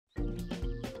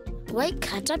why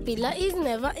Caterpillar is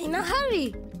never in a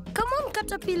hurry. Come on,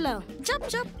 Caterpillar. Chop,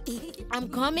 chop. I'm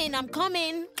coming.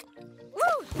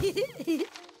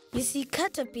 You see,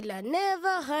 Caterpillar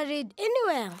never hurried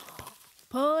anywhere.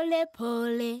 Pole,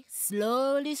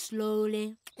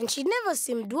 slowly. And she never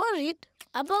seemed worried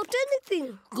about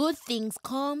anything. Good things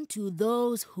come to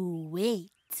those who wait.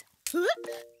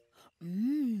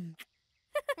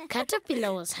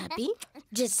 Caterpillar was happy,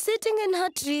 just sitting in her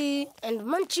tree and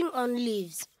munching on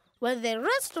leaves, while the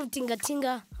rest of Tinga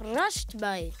Tinga rushed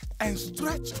by. And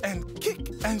stretch and kick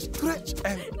and stretch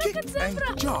and kick and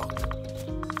jog.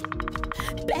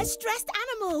 Best dressed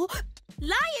animal.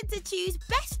 Lion to choose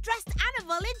best dressed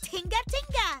animal in Tinga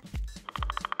Tinga.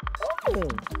 Oh,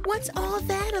 what's all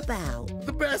that about?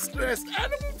 The best dressed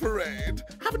animal parade.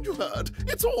 Haven't you heard?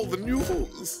 It's all the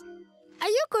news. Are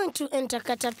you going to enter,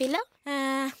 Caterpillar?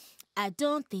 I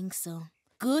don't think so.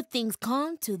 Good things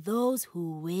come to those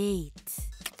who wait.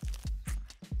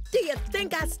 Do you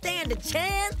think I stand a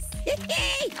chance?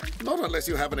 Not unless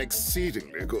you have an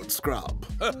exceedingly good scrub.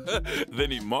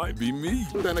 Then it might be me.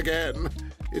 Then again,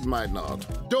 it might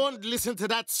not. Don't listen to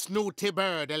that snooty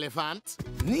bird, Elephant.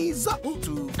 Knees up.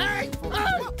 Hey!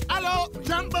 Hello,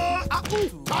 Jumbo!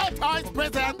 Tortoise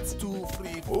present. 2,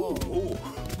 3, 4.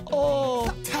 Oh,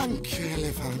 thank you,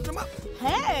 Elephant. Come on.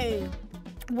 Hey,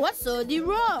 what's all the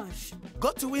rush?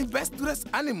 Got to win best dressed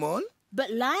animal?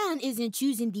 But Lion isn't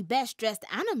choosing the best dressed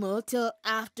animal till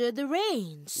after the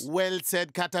rains. Well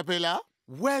said, Caterpillar.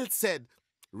 Well said.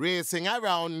 Racing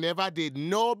around never did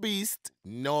no beast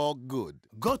no good.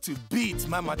 Got to beat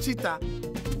Mama Cheetah.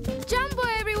 Jumbo,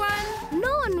 everyone!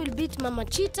 No one will beat Mama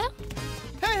Cheetah.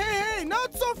 Hey,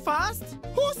 not so fast.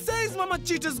 Who says Mama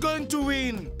Cheetah's going to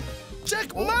win?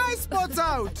 Check my spots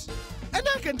out. And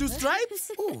I can do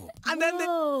stripes. And then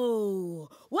Whoa!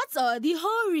 What's all the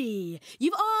hurry?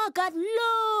 You've all got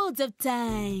loads of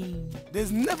time.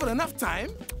 There's never enough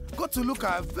time. Got to look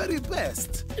our very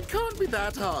best. It can't be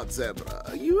that hard,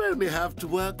 Zebra. You only have to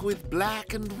work with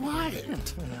black and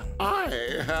white. I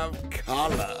have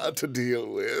color to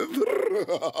deal with.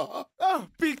 Oh,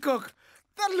 Peacock,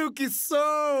 that look is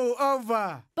so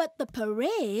over. But the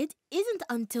parade isn't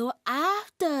until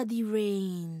after the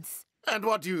rains. And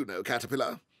what do you know,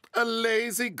 Caterpillar? A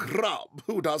lazy grub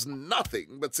who does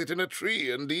nothing but sit in a tree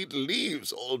and eat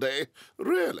leaves all day.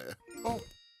 Really?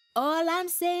 All I'm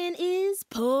saying is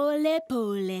pole,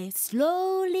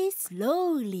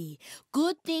 slowly.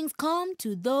 Good things come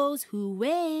to those who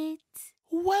wait.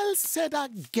 Well said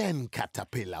again,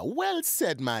 Caterpillar. Well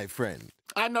said, my friend.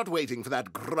 I'm not waiting for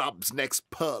that grub's next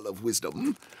pearl of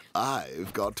wisdom.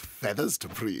 I've got feathers to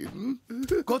preen.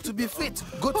 Got to be fit.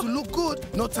 Got to look good.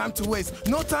 No time to waste.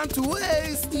 No time to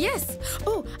waste. Yes.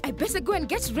 Oh, I better go and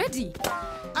get ready.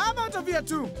 I'm out of here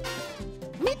too.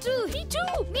 Me too.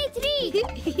 Me 3.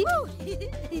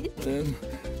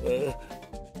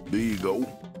 There you go.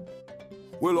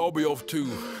 Well, I'll be off too.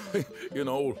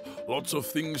 Lots of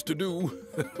things to do.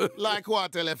 Like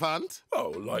what, Elephant?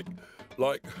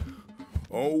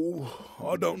 Oh,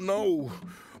 I don't know.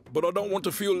 But I don't want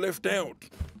to feel left out.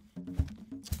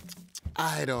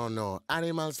 I don't know.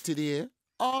 Animals today,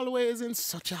 always in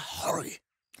such a hurry.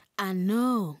 I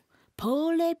know.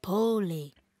 Pole,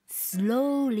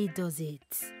 slowly does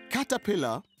it.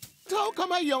 Caterpillar, how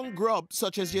come a young grub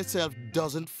such as yourself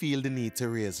doesn't feel the need to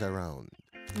race around?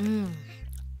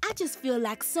 I just feel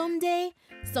like someday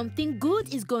something good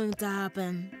is going to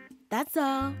happen. That's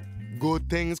all. Good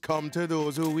things come to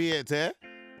those who wait, eh?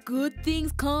 Good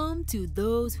things come to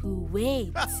those who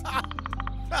wait.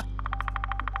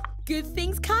 Good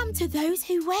things come to those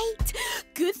who wait.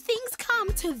 Good things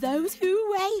come to those who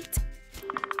wait.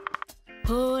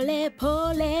 Pole,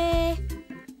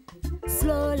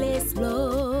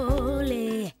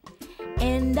 slowly.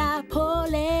 And I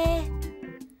pole,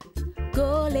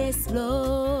 go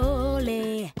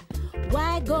slowly.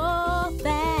 Why go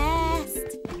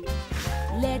fast?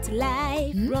 Let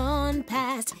life run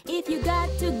past. If you got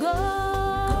to go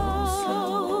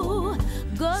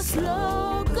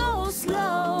slow.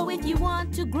 If you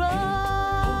want to grow,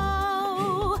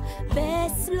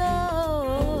 best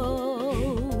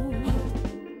slow.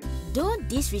 Don't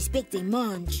disrespect a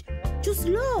munch. Just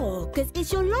slow, 'cause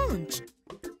it's your lunch.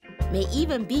 May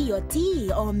even be your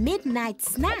tea or midnight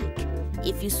snack.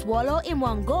 If you swallow in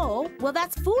one go, well,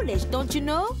 that's foolish, don't you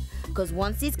know? 'Cause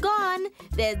once it's gone,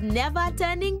 there's never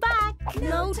turning back.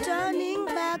 No turning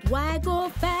back. Why go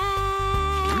fast?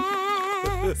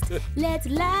 Let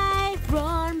life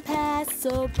run past.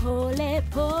 So pole.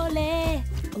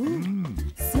 Ooh.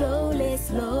 Slowly.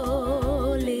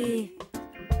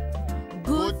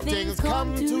 Good things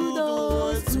come to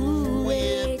those who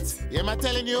wait. Am I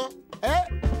telling you? Eh?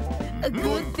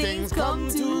 Good things come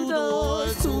to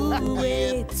those who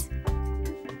wait.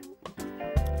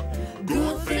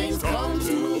 Good things come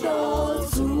to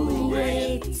those who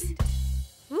wait.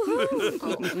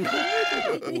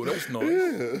 Oh, that's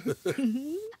nice.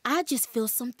 I just feel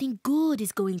something good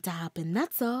is going to happen,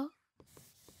 that's all.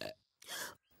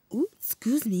 Ooh,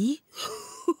 excuse me.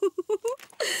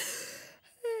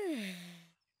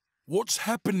 What's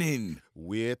happening?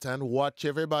 Wait and watch,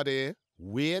 everybody.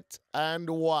 Wait and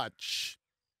watch.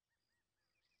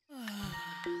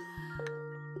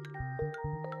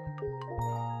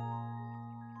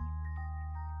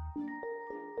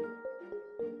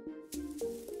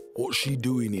 What's she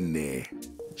doing in there?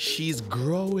 She's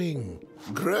growing.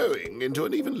 Growing into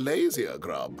an even lazier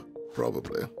grub,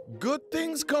 probably. Good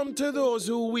things come to those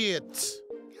who wait.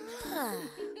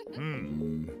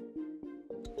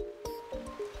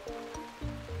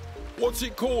 What's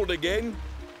it called again?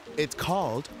 It's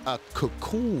called a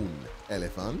cocoon,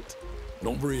 elephant.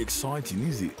 Not very exciting,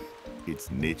 is it?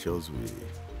 It's nature's way.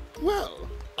 Well,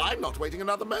 I'm not waiting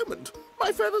another moment.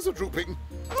 My feathers are drooping.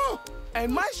 Oh,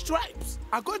 And my stripes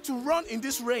are going to run in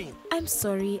this rain. I'm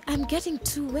sorry, I'm getting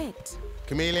too wet.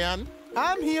 Chameleon,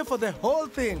 I'm here for the whole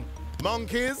thing.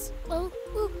 monkeys.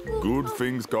 Good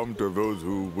things come to those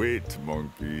who wait,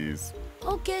 monkeys.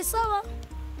 Okay, sawa.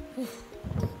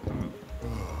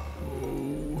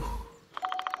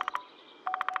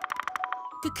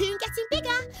 Cocoon getting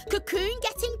bigger. Cocoon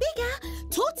getting bigger.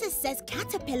 Tortoise says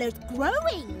caterpillar's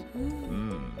growing.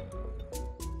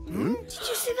 Did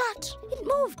you see that? It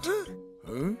moved.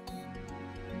 Huh?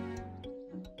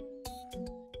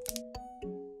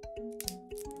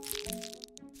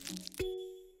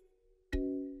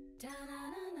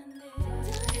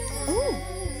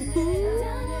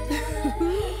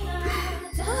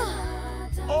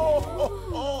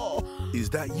 Is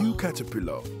that you,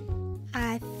 Caterpillar?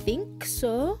 I think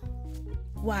so.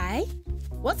 Why?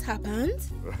 What happened?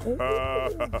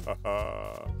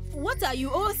 What are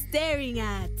you all staring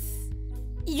at?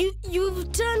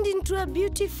 You've turned into a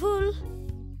beautiful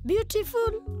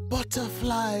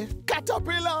Butterfly.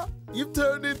 Caterpillar, you've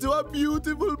turned into a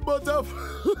beautiful butterfly.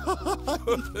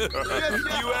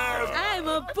 You have. I'm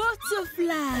a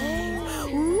butterfly.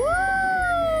 Woo!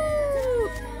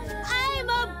 I'm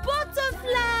a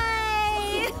butterfly.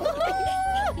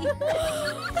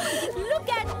 Look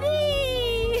at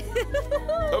me.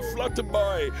 A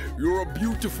flutterby. You're a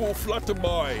beautiful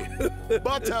flutterby.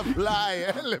 Butterfly,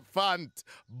 elephant,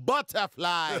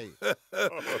 butterfly.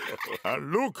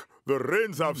 And look, the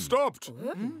rains have stopped.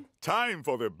 Time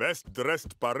for the best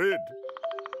dressed parade.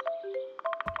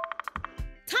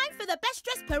 Time for the best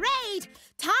dressed parade.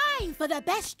 Time for the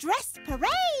best dressed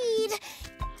parade.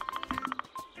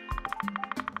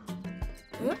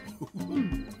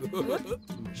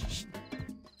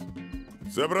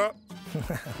 Zebra.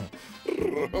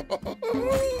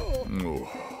 Oh,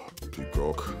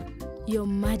 peacock. Your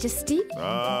Majesty?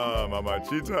 Ah, Mama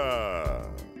Cheetah.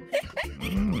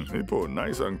 Hippo,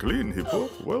 nice and clean, Hippo.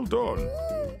 Well done.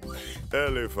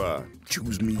 Elephant.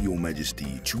 Choose me, Your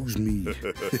Majesty. Choose me.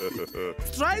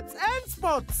 Stripes and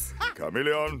spots.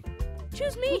 Chameleon.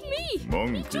 Choose me.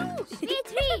 Monkey.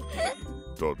 Me.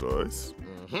 Tortoise.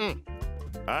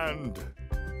 And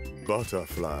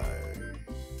butterfly.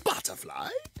 butterfly?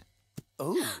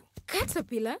 Oh.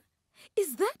 Caterpillar?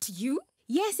 Is that you?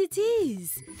 Yes, it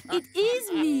is. It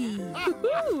is me.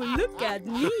 Look at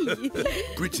me.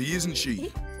 Pretty, isn't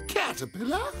she?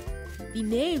 Caterpillar? The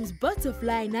name's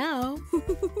Butterfly now.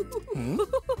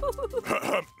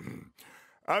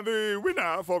 And the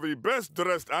winner for the best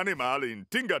dressed animal in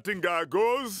Tinga Tinga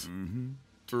goes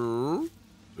to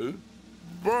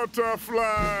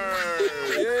Butterfly.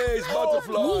 Yes,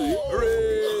 butterfly.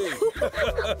 Hooray!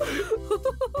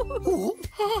 Oh,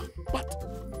 but.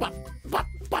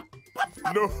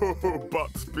 No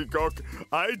buts, Peacock.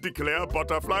 I declare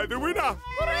Butterfly the winner.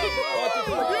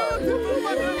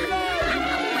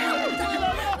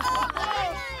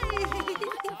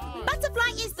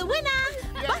 Butterfly is the winner.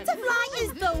 Butterfly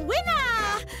is the winner.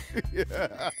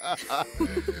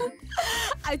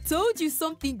 I told you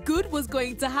something good was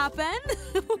going to happen.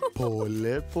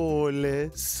 Pole, pole,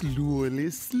 slowly,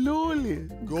 slowly.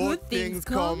 Good things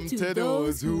come to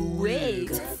those who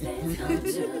wait.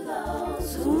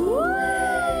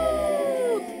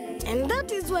 And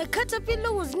that is why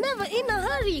Caterpillar was never in a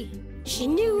hurry. She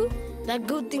knew that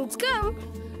good things come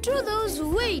to those who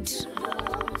wait.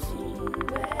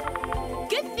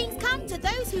 Good things come to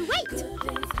those who wait.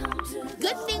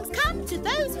 Good things come to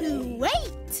those who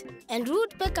wait. And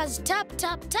woodpeckers tap,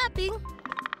 tap, tapping.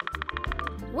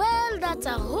 Well, that's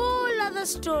a whole other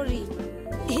story.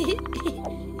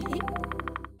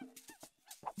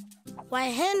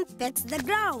 while hen pecks the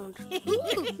ground.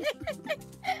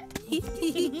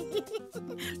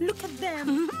 Look at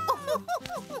them.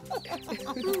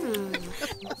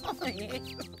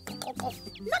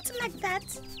 Not like that.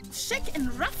 Shake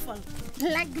and ruffle.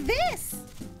 Like this.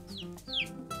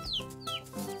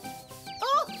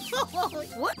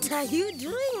 What are you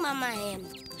doing, Mama Hen?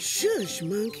 Shush,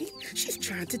 monkey. She's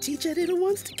trying to teach her little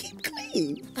ones to keep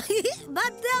clean.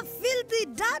 But they're filthy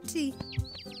dirty.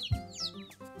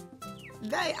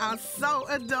 They are so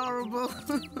adorable.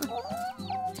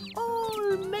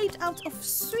 All made out of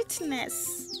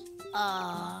sweetness.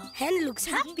 Hen looks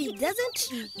happy, doesn't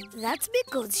she? That's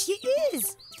because she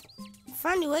is.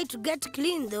 Funny way to get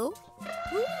clean, though.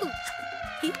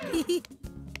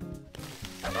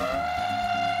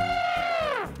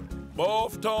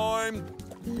 Bath time.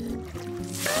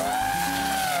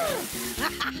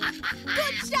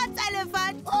 Good shot,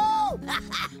 elephant. Oh!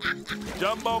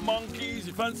 Jumbo monkeys,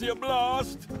 you fancy a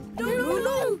blast?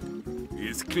 No.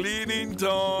 It's cleaning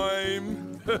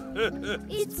time.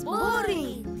 It's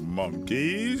boring.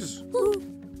 Monkeys?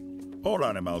 All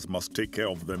animals must take care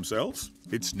of themselves.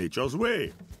 It's nature's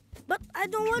way. But I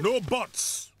don't want... No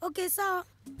buts. Okay, sir.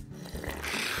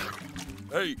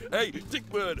 Hey,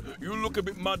 Tickbird, you look a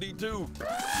bit muddy too.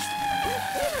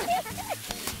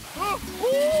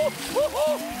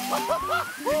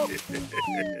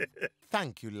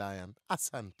 Thank you, Lion.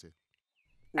 Asante.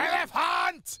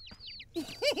 Elephant!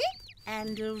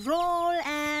 And roll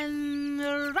and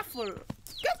ruffle.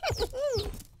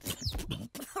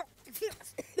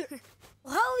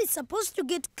 How are we supposed to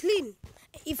get clean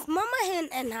if Mama Hen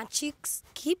and her chicks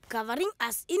keep covering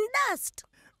us in dust?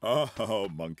 Oh,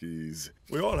 monkeys.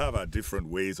 We all have our different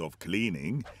ways of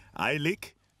cleaning. I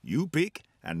lick, you pick,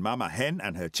 and Mama Hen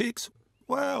and her chicks,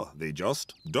 well, they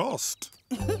just dust.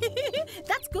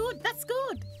 That's good.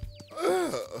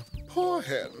 Poor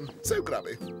hen. So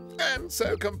grubby. And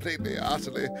so completely,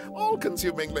 utterly,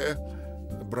 all-consumingly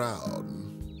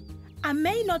brown. I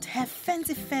may not have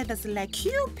fancy feathers like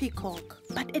you, Peacock,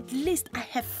 but at least I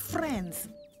have friends.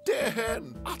 Dear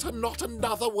hen, utter not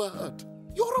another word.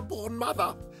 You're a born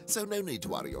mother, so no need to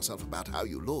worry yourself about how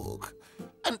you look.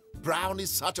 And brown is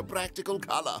such a practical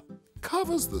colour.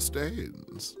 Covers the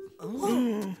stains.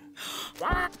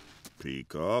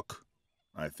 Peacock,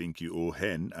 I think you owe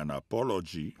Hen an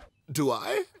apology. Do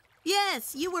I?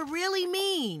 Yes, you were really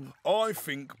mean. I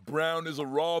think brown is a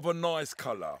rather nice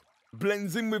colour.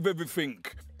 Blends in with everything.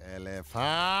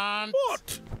 Elephant.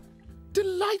 What?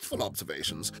 Delightful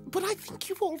observations, but I think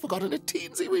you've all forgotten a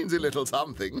teensy-weensy little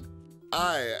something.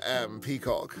 I am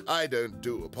Peacock. I don't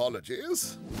do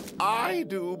apologies. I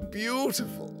do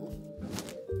beautiful.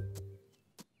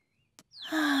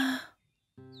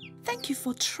 Thank you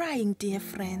for trying, dear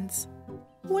friends.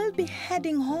 We'll be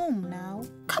heading home now.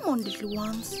 Come on, little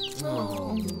ones.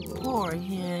 Oh, poor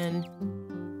hen.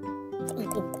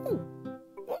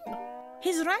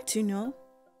 He's right, you know.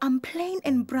 I'm plain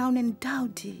and brown and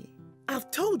dowdy. I've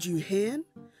told you, Hen.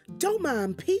 Don't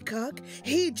mind Peacock.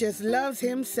 He just loves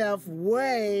himself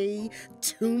way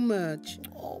too much.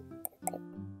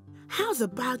 How's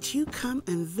about you come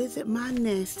and visit my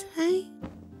nest, hey?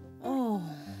 Oh,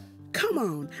 Come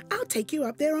on, I'll take you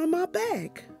up there on my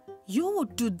back. you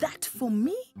would do that for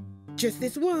me? Just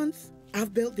this once.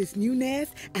 I've built this new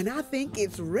nest, and I think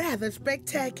it's rather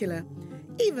spectacular,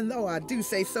 even though I do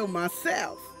say so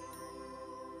myself.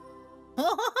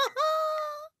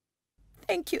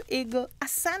 Thank you, Eagle.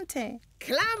 Asante.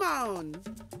 Climb on.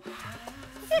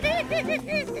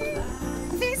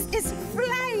 This is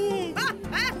flying.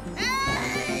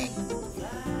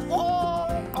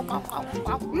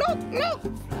 Look.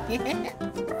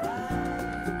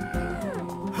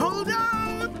 Hold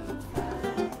on.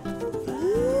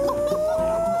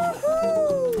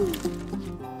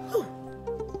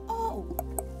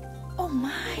 Oh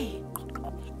my.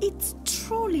 It's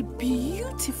truly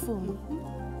beautiful.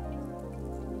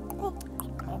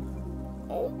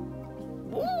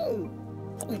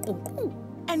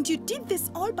 And you did this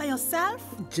all by yourself?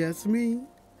 Just me.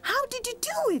 How did you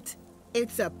do it?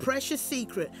 It's a precious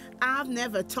secret I've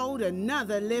never told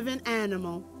another living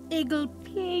animal. Eagle,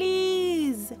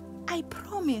 please. I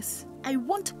promise I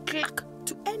won't cluck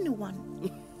to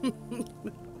anyone.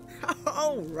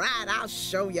 All right, I'll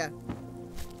show you.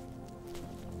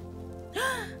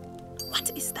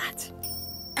 What is that?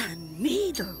 A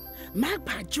needle.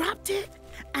 Magpie dropped it,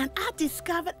 and I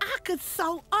discovered I could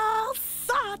sew all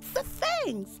sorts of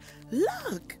things.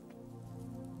 Look.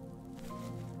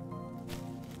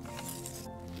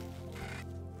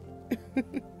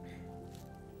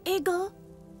 Eagle,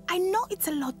 I know it's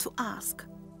a lot to ask,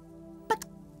 but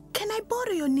can I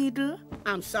borrow your needle?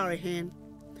 I'm sorry, Hen.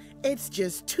 It's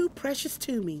just too precious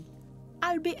to me.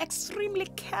 I'll be extremely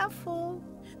careful.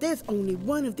 There's only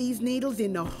one of these needles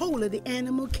in the whole of the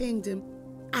animal kingdom.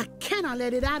 I cannot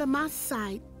let it out of my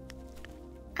sight.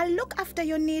 I'll look after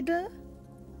your needle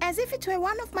as if it were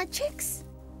one of my chicks.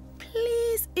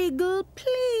 Please, Eagle,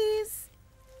 please.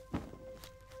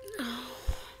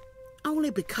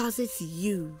 Only because it's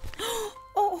you.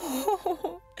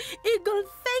 Oh, Eagle,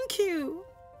 thank you.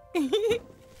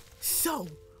 So,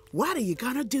 what are you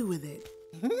gonna do with it?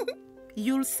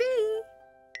 You'll see.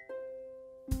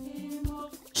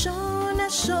 Shona,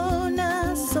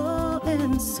 Shona, so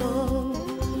and so.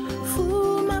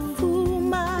 Fuma,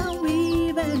 Fuma,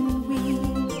 weave and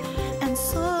weave. And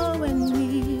so and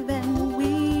weave and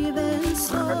weave and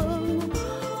so.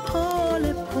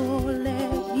 Pole, pole,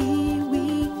 here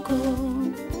we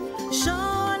go.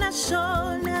 Shona,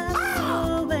 Shona,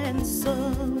 so and so.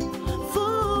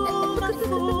 Fuma,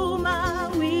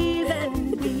 Fuma, weave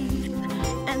and weave.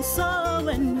 And so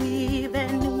and weave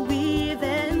and weave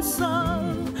and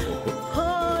so.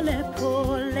 Pole,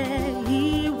 pole,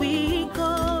 here we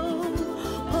go.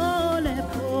 Pole,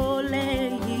 pole,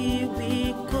 here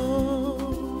we go.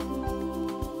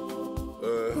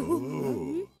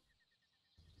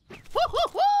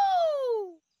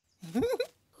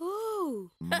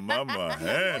 Mama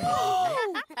hen.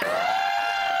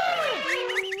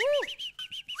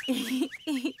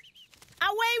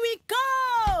 Away we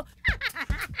go!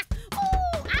 Ooh,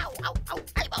 ow, ow, ow,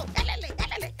 ow, elele,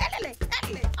 elele, elele,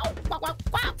 elele, ow, wow, wow,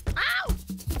 wow, ow!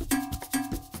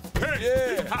 Hey!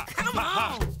 Yeah. Ha, Come ha, ha.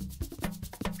 on!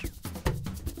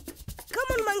 Come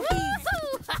on, monkeys.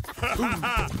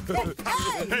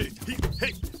 Hey,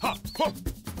 hey, ha, ho.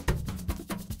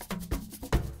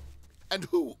 And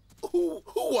who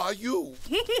are you?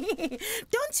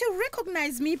 Don't you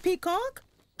recognize me, Peacock?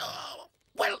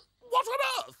 Well, what on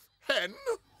earth? Hen?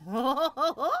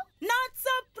 Not so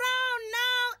proud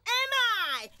now, am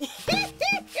I?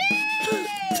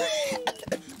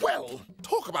 Well,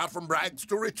 talk about from rags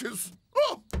to riches.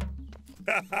 Oh,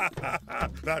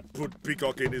 That put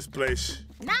Peacock in his place.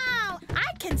 Now I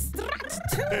can strut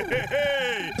too.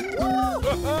 Hey!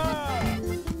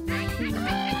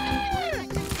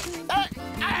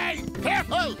 hey,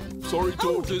 careful! Sorry,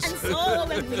 Tortoise. And so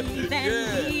and weave and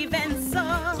Yeah. weave and so.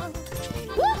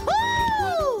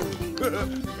 Woohoo!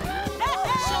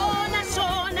 Shona,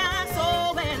 Shona,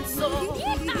 so and so.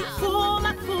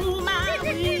 Fuma, Fuma,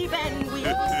 weave and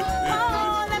weave.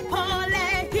 Pole, pole,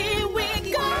 here we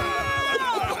go.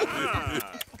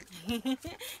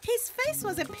 His face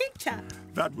was a picture.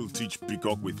 That will teach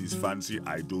Peacock with his fancy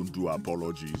I don't do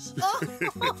apologies.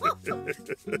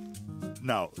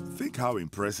 Now, think how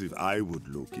impressive I would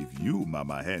look if you,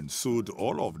 Mama Hen, sewed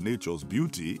all of nature's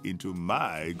beauty into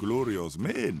my glorious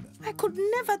mane. I could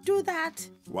never do that.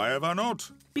 Why ever not?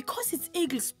 Because it's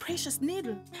Eagle's precious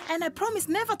needle. And I promise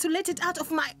never to let it out of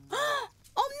my... Oh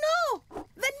no!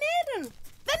 The needle!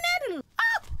 The needle!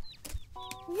 Oh!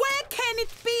 Where can it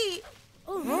be?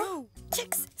 Oh, no.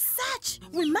 Chicks, search!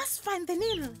 We must find the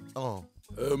needle. Oh,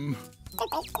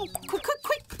 Quick, quick,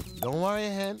 quick! don't worry,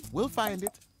 Hen. We'll find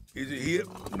it. Is it here?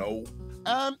 No.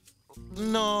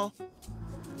 No.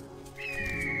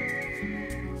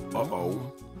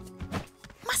 Uh-oh.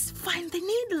 Must find the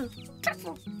needle.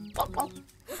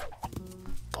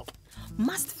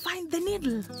 Must find the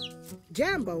needle.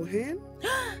 Jambo, Hen.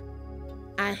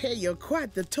 I hear you're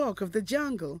quite the talk of the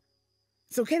jungle.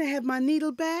 So can I have my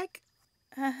needle back?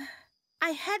 I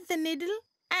had the needle,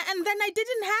 and then I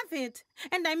didn't have it.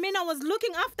 And I mean, I was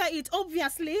looking after it,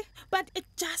 obviously, but it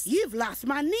just... You've lost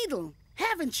my needle,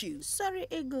 haven't you? Sorry,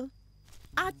 Eagle.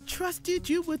 I trusted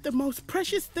you with the most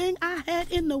precious thing I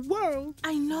had in the world.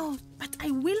 I know, but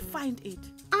I will find it.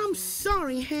 I'm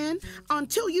sorry, Hen.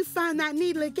 Until you find that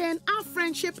needle again, our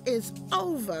friendship is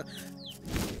over.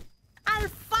 I'll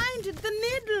find the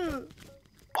needle.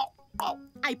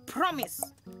 I promise.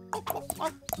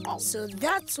 So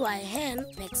that's why Hen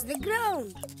pecks the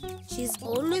ground. She's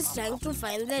always trying to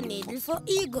find the needle for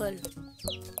Eagle.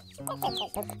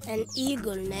 And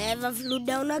Eagle never flew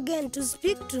down again to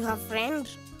speak to her friend,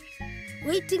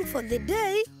 waiting for the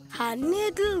day her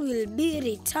needle will be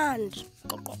returned.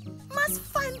 Must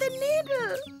find the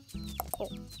needle.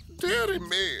 Dearie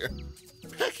me.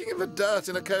 Pecking in the dirt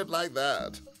in a coat like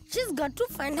that. She's got to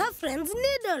find her friend's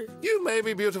needle. You may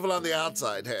be beautiful on the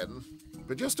outside, Hen,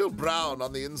 but you're still brown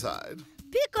on the inside.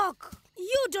 Peacock,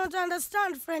 you don't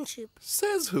understand friendship.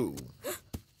 Says who?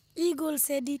 Eagle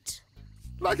said it.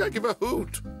 Like I give a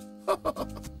hoot.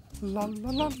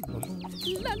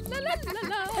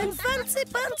 And fancy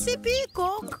fancy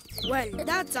Peacock. Well,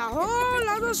 that's a whole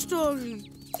other story.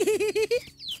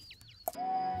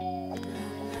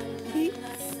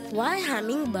 why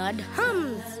hummingbird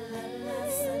hums.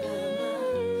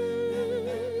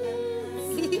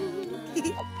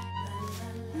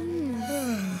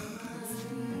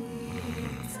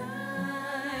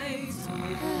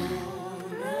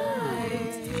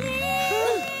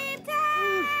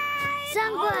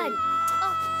 Songbird!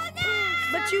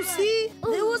 But you see,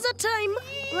 there was a time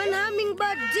when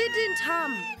hummingbird didn't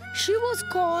hum. She was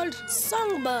called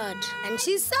songbird, and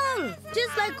she sang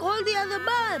just like all the other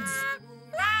birds.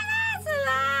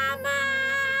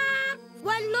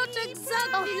 Well, not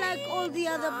exactly like all the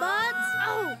other birds.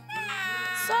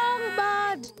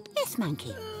 Songbird. Yes,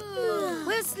 Monkey.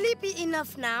 We're sleepy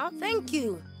enough now, thank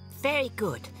you. Very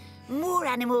good. More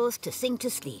animals to sing to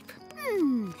sleep.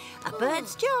 A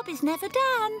bird's job is never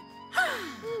done.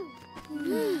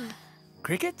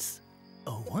 Crickets?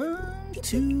 1,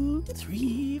 2,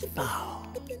 3, 4.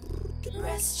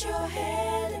 Rest your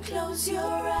head and close your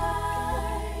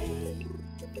eyes.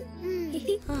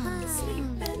 Sleep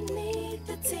beneath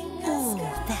the Tinga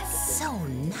sky. That's so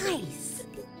nice.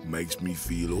 Makes me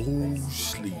feel all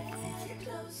sleepy.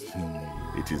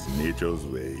 It is nature's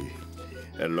way.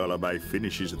 A lullaby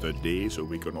finishes the day so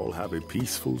we can all have a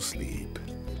peaceful sleep.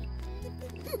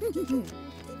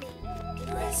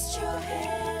 Rest your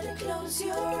head and close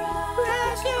your eyes.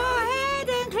 Rest your head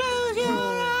and close your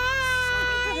eyes.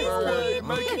 Go away,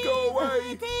 make it go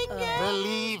away.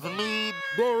 Believe me,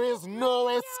 there is no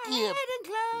escape.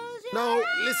 Now,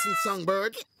 listen,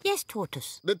 Songbird. Yes,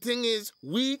 Tortoise. The thing is,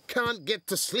 we can't get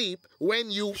to sleep when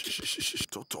you... Shh,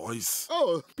 Tortoise.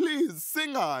 Oh, please,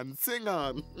 sing on, sing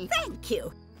on. Thank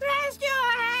you. Rest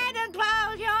your head and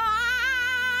close your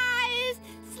eyes.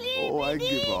 Sleep Oh, I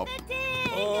give up.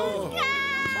 Oh,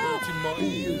 hurting my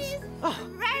ears.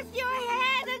 Rest your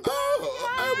head and close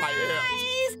your my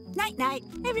ears. eyes. Night-night.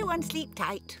 Everyone sleep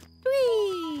tight.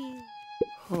 Whee!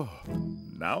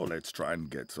 Now let's try and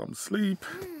get some sleep.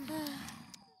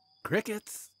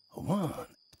 Crickets? 1,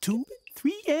 2,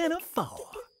 3, and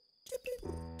 4.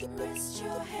 Rest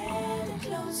your head and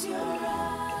close your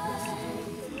eyes.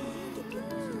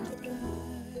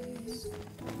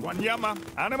 Wanyama,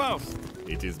 animals.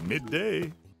 It is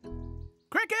midday.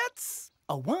 Crickets?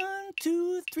 1,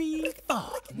 2, 3,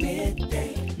 4.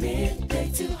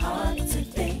 Midday, too hard to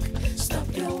think.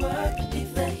 Stop your work,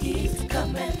 leave the heat,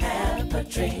 come and have a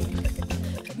drink.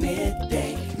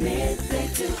 Midday,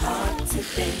 too hard to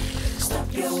think.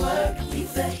 Stop your work,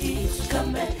 leave the heat,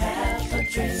 come and have a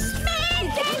drink.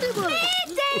 Midday,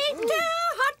 too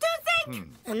hot to think.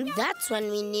 And that's when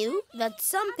we knew that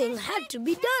something had to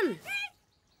be done.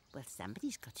 Well,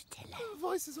 somebody's got to tell her. Her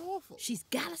voice is awful. She's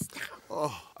got to stop.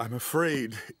 Oh, I'm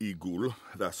afraid, Eagle,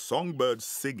 that songbird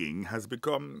singing has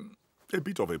become a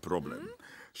bit of a problem.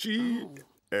 She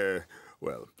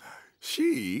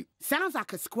Sounds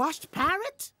like a squashed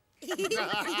parrot.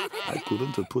 I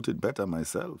couldn't have put it better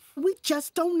myself. We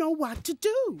just don't know what to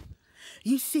do.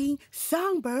 You see,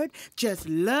 Songbird just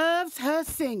loves her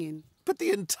singing. But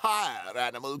the entire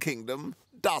animal kingdom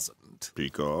doesn't.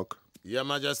 Peacock. Your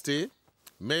Majesty,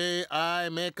 may I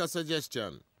make a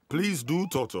suggestion? Please do,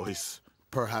 Tortoise.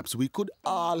 Perhaps we could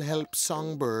all help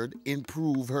Songbird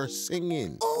improve her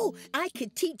singing. Oh, I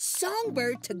could teach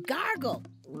Songbird to gargle.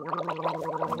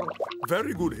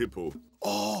 Very good, Hippo.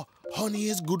 Oh, honey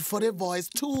is good for the voice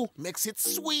too. Makes it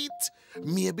sweet.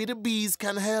 Maybe the bees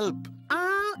can help.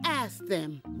 I'll ask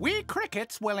them. We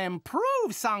crickets will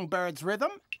improve Songbird's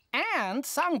rhythm and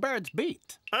Songbird's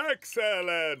beat.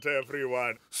 Excellent,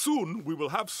 everyone. Soon we will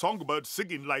have Songbird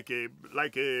singing like a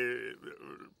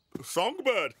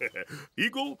songbird.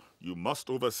 Eagle, you must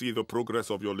oversee the progress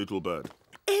of your little bird.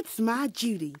 It's my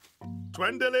duty.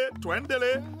 Twendele,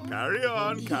 twendele. Carry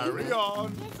on, carry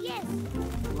on. Yes.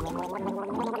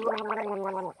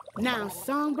 Now,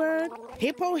 Songbird,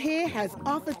 Hippo here has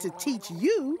offered to teach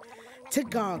you to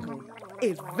gargle.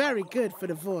 It's very good for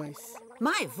the voice.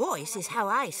 My voice is how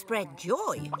I spread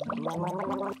joy.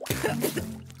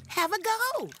 Have a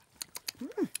go.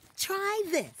 Try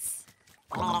this.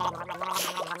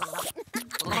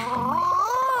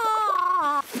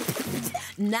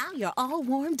 Now you're all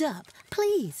warmed up.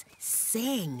 Please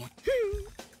sing.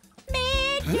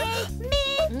 Midday,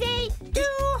 midday, too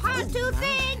hot to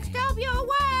think. Stop your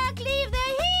work, leave the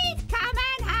heat. Come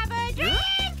and have a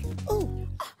drink. Oh,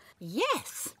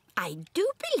 yes, I do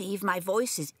believe my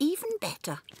voice is even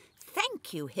better.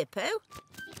 Thank you, Hippo.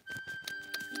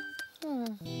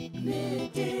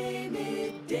 Midday,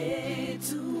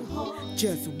 too hot.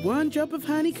 Just one drop of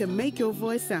honey can make your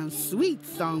voice sound sweet,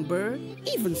 Songbird.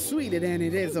 Even sweeter than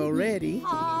it is already.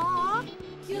 Aww.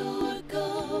 You're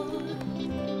good.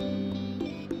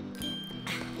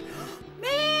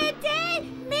 Midday,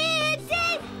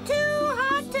 midday, too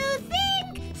hot to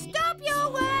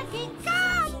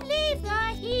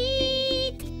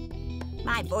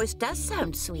voice does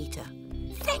sound sweeter.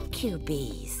 Thank you,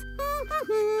 bees.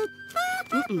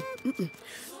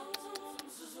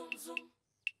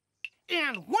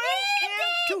 And one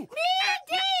and two.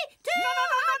 No.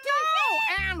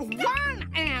 And one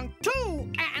and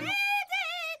two and.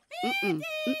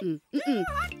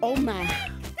 Oh my.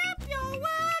 Stop your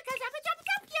work. Stop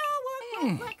your work.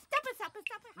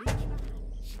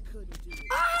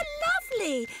 Oh,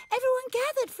 lovely. Everyone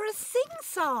gathered for a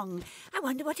sing-song. I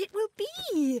wonder what it will be.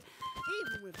 Even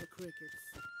with the crickets.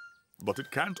 But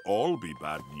it can't all be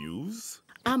bad news.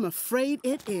 I'm afraid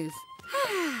it is.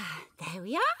 There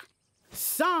we are.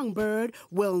 Songbird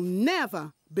will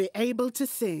never be able to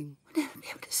sing. Never be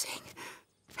able to sing.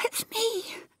 That's me.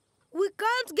 We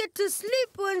can't get to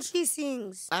sleep when she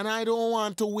sings. And I don't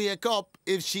want to wake up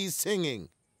if she's singing.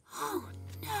 Oh,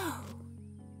 no.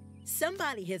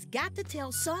 Somebody has got to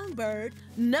tell Songbird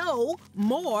no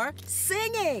more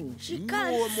singing. She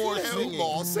can't No more singing.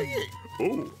 More singing.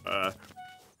 Oh,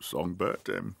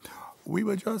 Songbird, we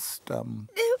were just, No,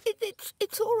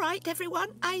 it's all right, everyone.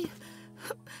 I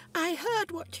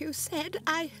heard what you said.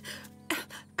 I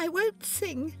won't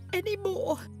sing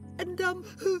anymore. And, I'm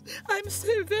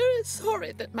so very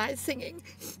sorry that my singing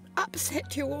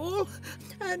upset you all.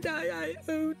 And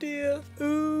oh dear,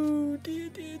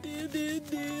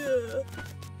 dear.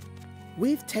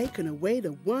 We've taken away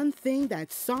the one thing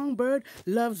that Songbird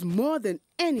loves more than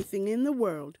anything in the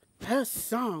world. Her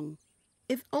song.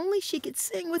 If only she could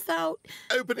sing without...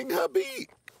 Opening her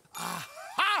beak.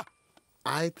 Aha!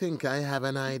 I think I have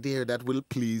an idea that will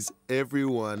please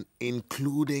everyone,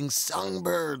 including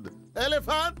Songbird.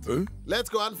 Elephant, let's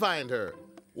go and find her.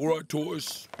 All right,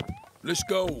 Tortoise. Let's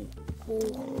go.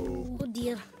 Oh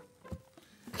dear.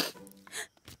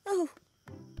 Oh.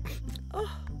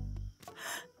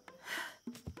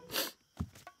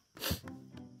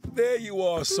 There you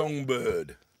are,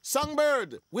 Songbird.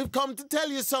 Songbird, we've come to tell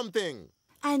you something.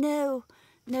 I know.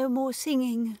 No more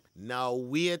singing. Now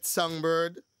wait,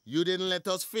 Songbird. You didn't let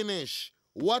us finish.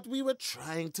 What we were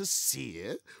trying to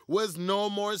say was no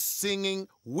more singing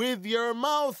with your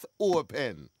mouth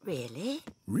open. Really?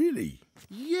 Really?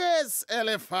 Yes,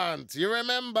 Elephant. You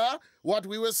remember what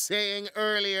we were saying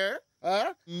earlier?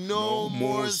 Huh? No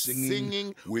more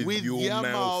singing with your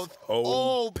mouth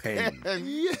open.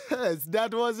 Yes,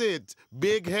 that was it.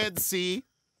 Big head, see?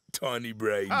 Tiny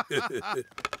brain.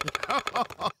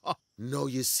 No,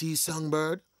 you see,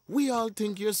 Songbird? We all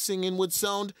think your singing would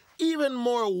sound even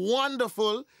more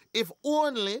wonderful if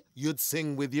only you'd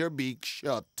sing with your beak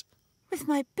shut. With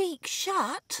my beak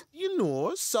shut? You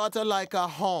know, sort of like a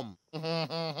hum.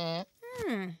 Well,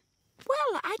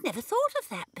 I'd never thought of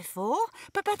that before.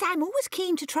 But I'm always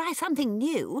keen to try something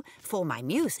new for my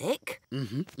music.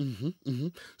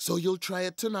 So you'll try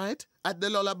it tonight at the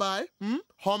lullaby?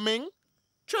 Humming?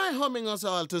 Try humming us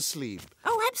all to sleep.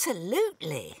 Oh,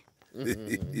 absolutely.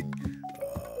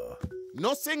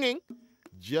 No singing,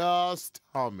 just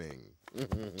humming.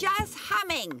 Just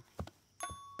humming.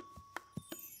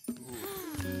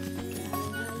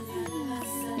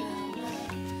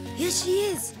 Here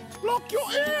she is. Block your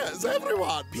ears,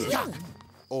 everyone.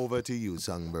 Over to you,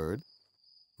 Songbird.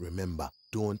 Remember,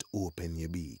 don't open your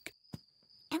beak.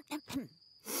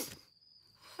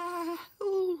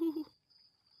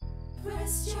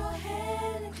 Rest your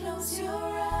head and close your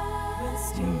eyes.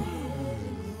 Rest your head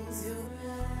and close your eyes.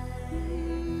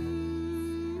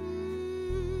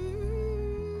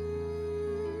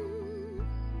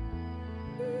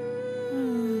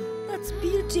 That's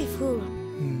beautiful.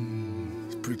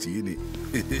 It's pretty, isn't it?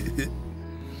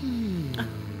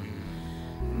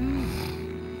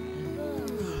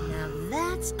 Now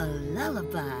that's a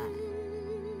lullaby.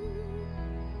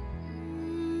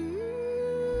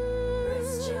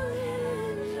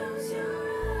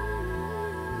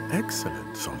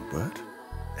 Excellent, Songbird.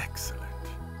 Excellent.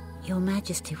 Your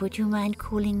Majesty, would you mind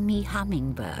calling me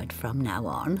Hummingbird from now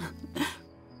on?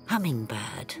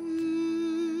 Hummingbird.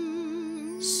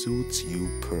 Suits you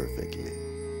perfectly.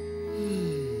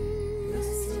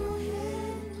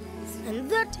 And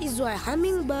that is why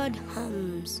Hummingbird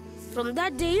hums. From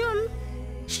that day on,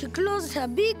 she closed her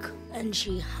beak and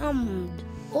she hummed,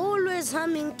 always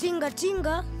humming Tinga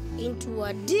Tinga into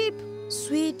a deep,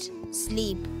 sweet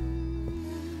sleep.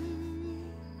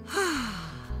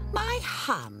 My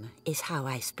hum is how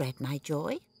I spread my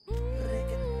joy.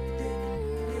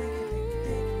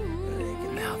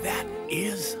 Now that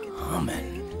is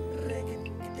humming.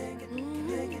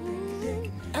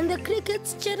 And the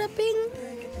crickets chirping?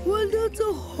 Well, that's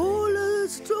a whole other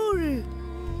story.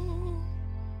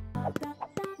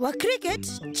 Well, cricket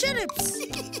chirps.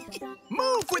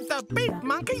 Move with the beat,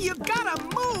 monkey. You gotta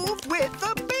move with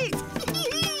the beat.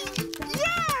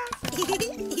 Yeah!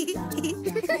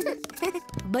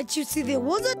 But you see, there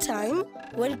was a time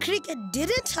when Cricket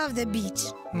didn't have the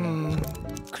beat.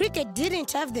 Cricket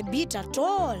didn't have the beat at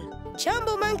all.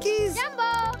 Jumbo monkeys.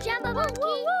 Jumbo! Jumbo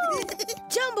monkey!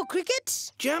 Jumbo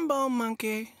Cricket. Jumbo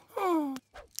monkey.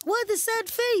 Why the sad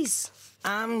face?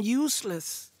 I'm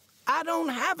useless. I don't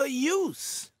have a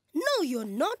use. No, you're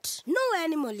not. No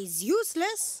animal is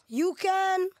useless. You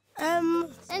can,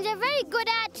 And you're very good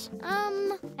at,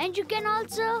 and you can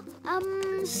also,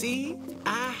 See,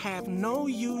 I have no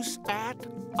use at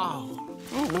all.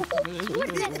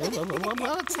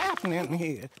 What's happening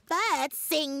here? Birds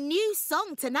sing new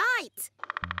song tonight.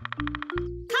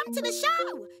 Come to the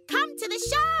show! Come to the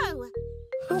show!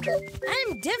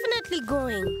 I'm definitely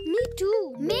going. Me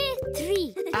too. Me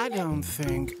 3. I don't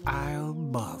think I'll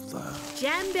bother.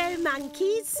 Jumbo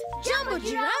monkeys. Jumbo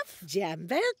giraffe.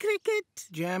 Jumbo cricket.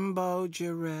 Jumbo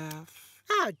giraffe.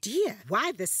 Oh dear,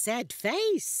 why the sad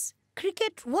face?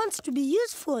 Cricket wants to be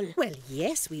useful. Well,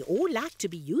 yes, we all like to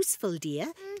be useful,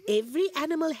 dear. Every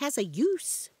animal has a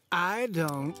use. I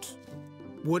don't.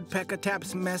 Woodpecker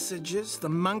taps messages, the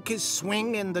monkeys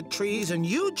swing in the trees, and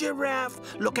you, giraffe,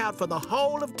 look out for the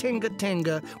whole of Tinga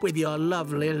Tinga with your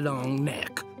lovely long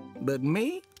neck. But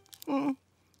me?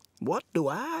 What do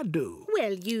I do?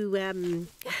 Well, you, now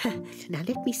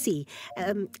let me see.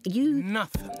 You...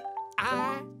 Nothing.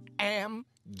 I am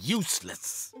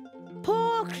useless.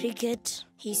 Poor Cricket.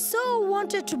 He so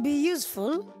wanted to be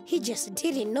useful, he just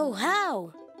didn't know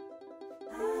how.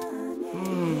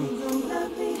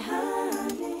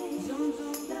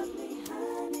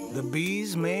 The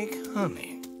bees make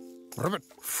honey. Ribbit.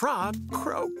 Frog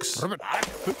croaks. Ribbit.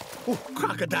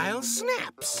 Crocodile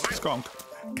snaps. Skunk,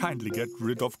 kindly get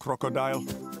rid of crocodile.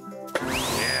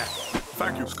 Yeah.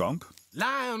 Thank you, Skunk.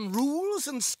 Lion rules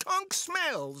and skunk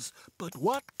smells. But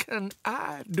what can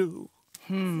I do?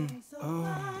 Birds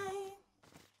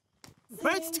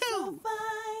 2.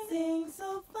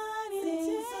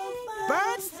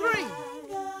 Birds 3.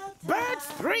 Birds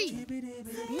 3.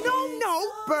 No,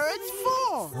 birds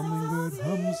 4. Hummingbird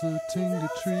hums a tinga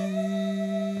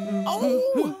tree.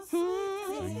 Oh!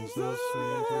 Sings the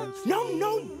sweetest. No.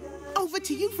 Over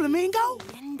to you, Flamingo.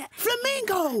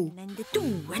 Flamingo! And the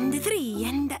 2 and the 3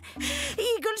 and...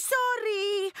 Eagle,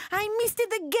 sorry. I missed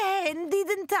it again,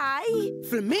 didn't I?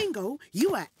 Flamingo,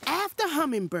 you are after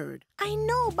Hummingbird. I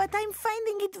know, but I'm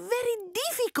finding it very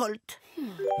difficult.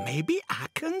 Maybe I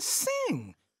can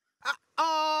sing.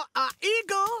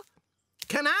 Eagle,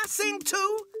 can I sing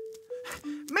too?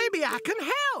 Maybe I can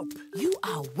help. You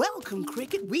are welcome,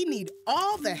 Cricket. We need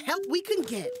all the help we can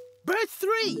get. Bird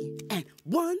 3. And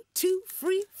 1, 2,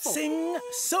 3, 4. Sing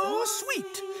so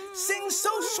sweet, sing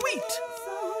so sweet.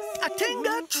 A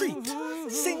tinga treat,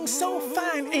 sing so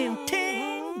fine in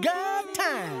tinga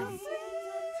time.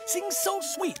 Sing so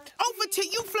sweet. Over to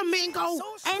you, Flamingo.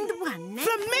 And 1.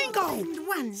 Flamingo! And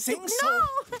 1. Sing so... No!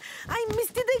 I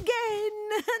missed it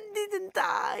again, didn't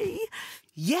I?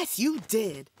 Yes, you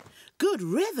did. Good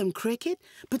rhythm, Cricket.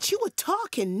 But you were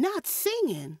talking, not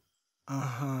singing.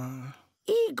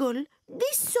 Eagle,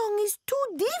 this song is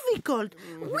too difficult.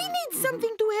 We need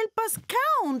something to help us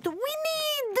count. We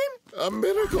need... A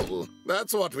miracle.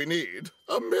 That's what we need.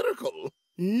 A miracle.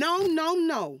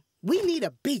 No. We need a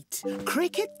beat.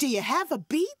 Cricket, do you have a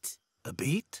beat? A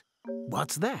beat?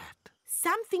 What's that?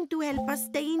 Something to help us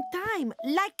stay in time,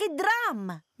 like a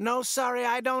drum. No, sorry,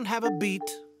 I don't have a beat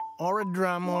or a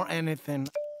drum or anything.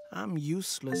 I'm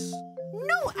useless.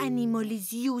 No animal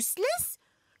is useless.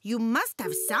 You must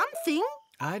have something.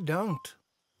 I don't.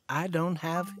 I don't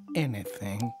have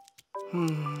anything.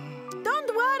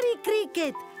 Don't worry,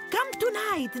 Cricket. Come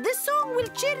tonight. The song will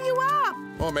cheer you up.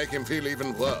 Or make him feel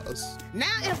even worse.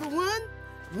 Now, everyone,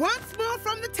 once more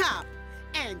from the top.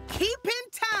 And keep in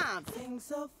time. Sing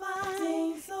so fine,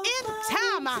 sing so In fine,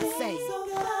 time, I say.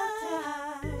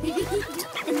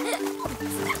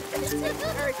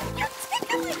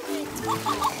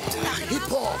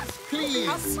 Hippo,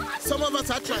 please. Some of us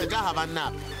are trying to have a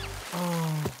nap.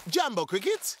 Jumbo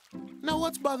Cricket, now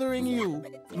what's bothering you?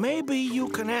 Maybe you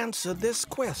can answer this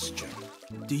question.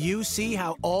 Do you see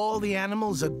how all the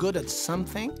animals are good at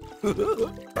something?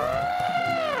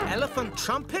 Elephant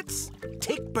trumpets,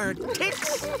 tick-bird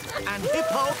ticks, and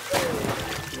hippo...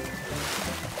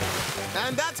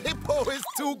 And that hippo is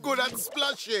too good at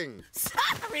splashing.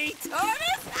 Sorry,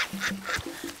 Tortoise.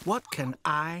 What can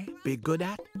I be good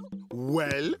at?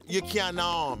 Well, you can,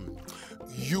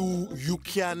 you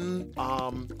can,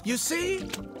 You see?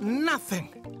 Nothing.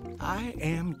 I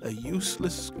am a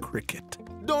useless cricket.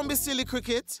 Don't be silly,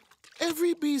 Cricket.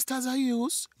 Every beast has a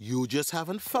use. You just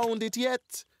haven't found it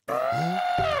yet.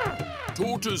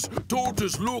 Tortoise,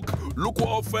 look what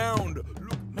I found. Look.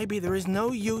 Maybe there is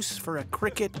no use for a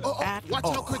cricket at Watch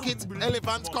all. out, Cricket.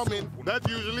 Elephant's coming. That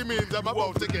usually means I'm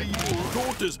about to get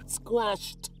Tortoise.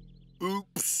 squashed.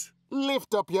 Oops.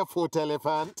 Lift up your foot,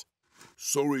 Elephant.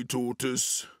 Sorry,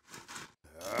 Tortoise.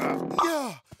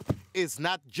 Yeah. It's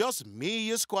not just me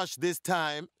you squashed this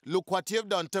time. Look what you've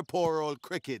done to poor old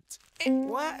Cricket.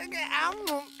 What?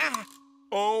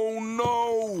 Oh,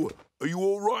 no. Are you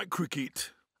all right,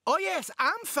 Cricket? Oh, yes,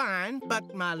 I'm fine,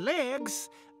 but my legs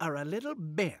are a little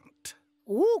bent.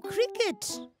 Ooh,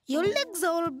 Cricket, your legs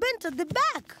are all bent at the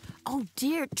back. Oh,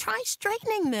 dear. Try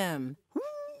straightening them.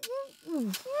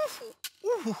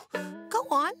 Go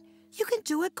on. You can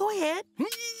do it. Go ahead.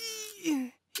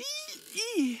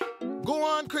 Go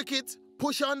on, Cricket.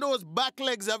 Push on those back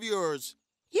legs of yours.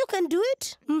 You can do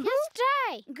it. Just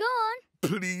try. Go on.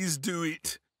 Please do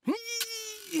it.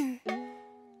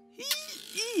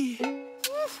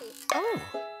 Oh.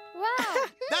 Wow.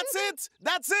 That's it.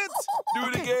 That's it. Do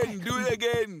it again. Do it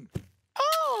again.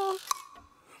 Oh.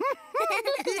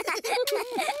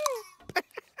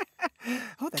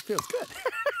 Oh, that feels good.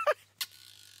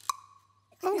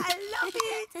 I love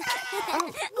it.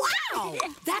 Wow.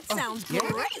 That sounds great.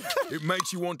 It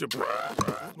makes you want to...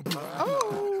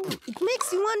 Oh, it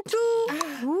makes you want to.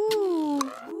 Ooh.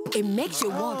 It makes you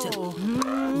want to.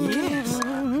 Yes.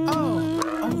 Oh,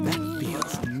 that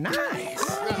feels nice.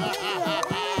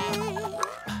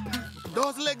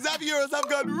 Those legs of yours have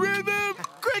got rhythm.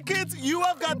 Cricket, you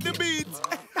have got the beat.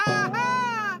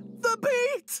 The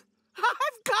beat.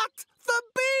 I've got the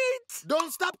beat.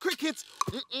 Don't stop, Cricket.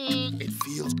 It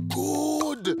feels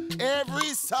good.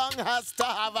 Every song has to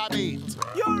have a beat.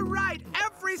 You're right.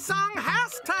 Every song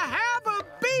has to have a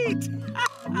beat.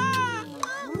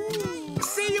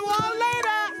 See you all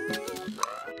later.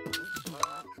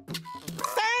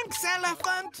 Thanks,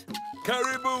 Elephant.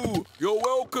 Caribou, you're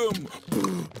welcome.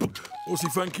 What's he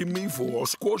thanking me for? I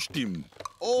squashed him.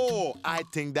 Oh, I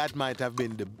think that might have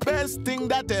been the best thing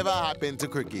that ever happened to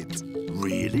Cricket.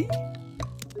 Really?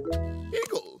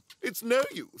 Eagle, it's no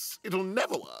use. It'll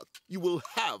never work. You will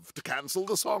have to cancel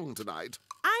the song tonight.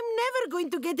 I'm never going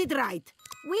to get it right.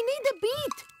 We need a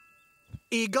beat.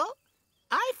 Eagle,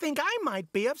 I think I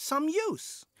might be of some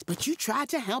use. But you tried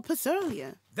to help us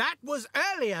earlier. That was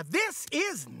earlier. This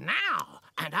is now.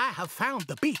 And I have found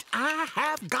the beat. I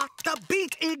have got the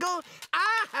beat, Eagle.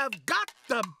 I have got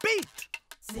the beat.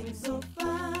 Sing so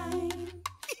fine.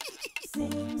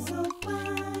 Sing so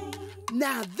fine.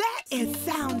 Now that is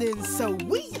sounding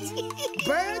sweet.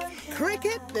 Birds,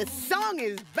 Cricket, the song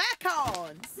is back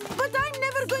on. But I'm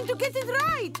never going to get it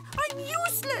right. I'm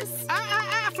useless.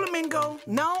 Flamingo,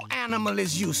 no animal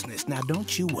is useless. Now,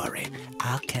 don't you worry.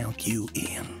 I'll count you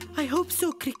in. I hope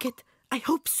so, Cricket. I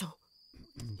hope so.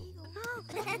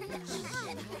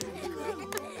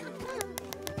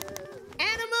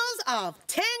 Animals of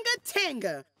Tinga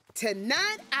Tinga.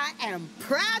 Tonight, I am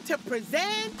proud to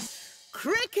present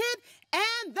Cricket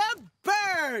and the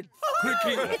Bird.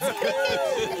 Cricket.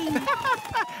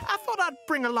 I thought I'd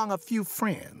bring along a few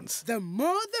friends. The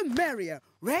more the merrier.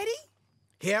 Ready?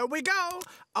 Here we go.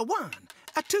 A 1,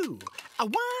 a 2, a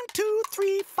 1, 2,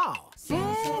 3, 4.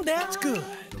 That's good.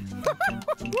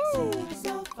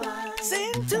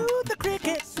 Sing to the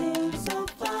cricket. Sing so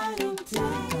fine in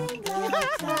Tinga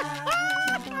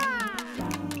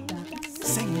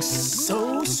Sing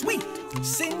so sweet.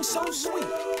 Sing so sweet.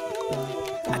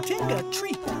 A tinga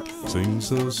treat. Sing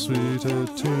so sweet a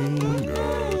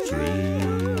tinga tree.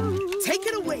 Take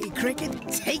it away, Cricket.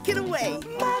 Take it away.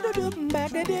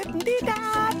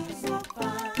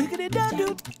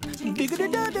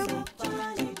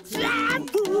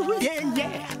 Yeah,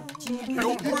 yeah.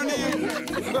 You're brilliant.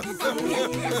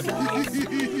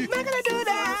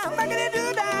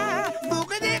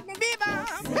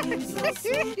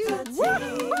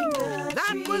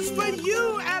 That was for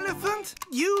you, Elephant.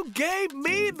 You gave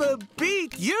me the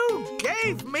beat. You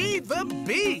gave me the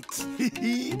beat.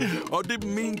 I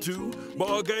didn't mean to, but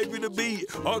I gave you the beat.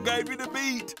 I gave you the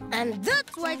beat. And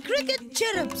that's why Cricket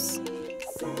chirrups.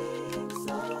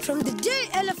 From the day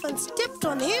Elephant stepped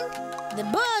on him, the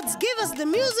birds gave us the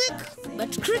music,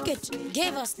 but Cricket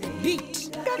gave us the beat.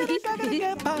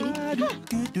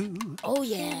 Oh,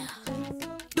 yeah.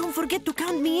 Don't forget to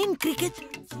count me in, Cricket.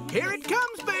 Here it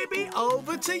comes, baby.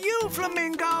 Over to you,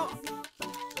 Flamingo.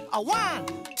 A 1,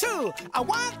 2, a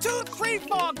 1, 2, 3,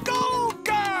 4. Go,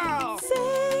 girl!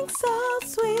 Sing so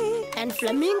sweet. And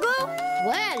Flamingo?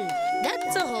 Well,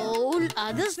 that's a whole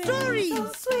other story.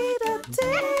 So sweet a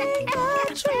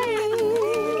tinga tree.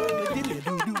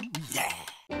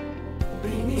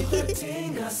 Bring me the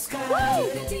tinga sky.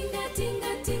 Tinga,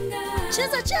 tinga, tinga.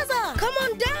 Cheza, cheza! Come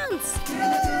on, dance!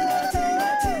 Tinga,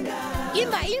 tinga, tinga.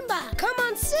 Imba, imba. Come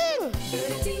on, sing.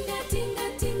 Tinga, tinga,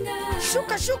 tinga.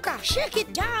 Shuka, shuka. Shake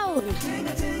it down.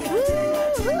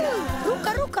 Woo-hoo.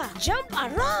 Ruka, ruka. Jump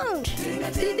around.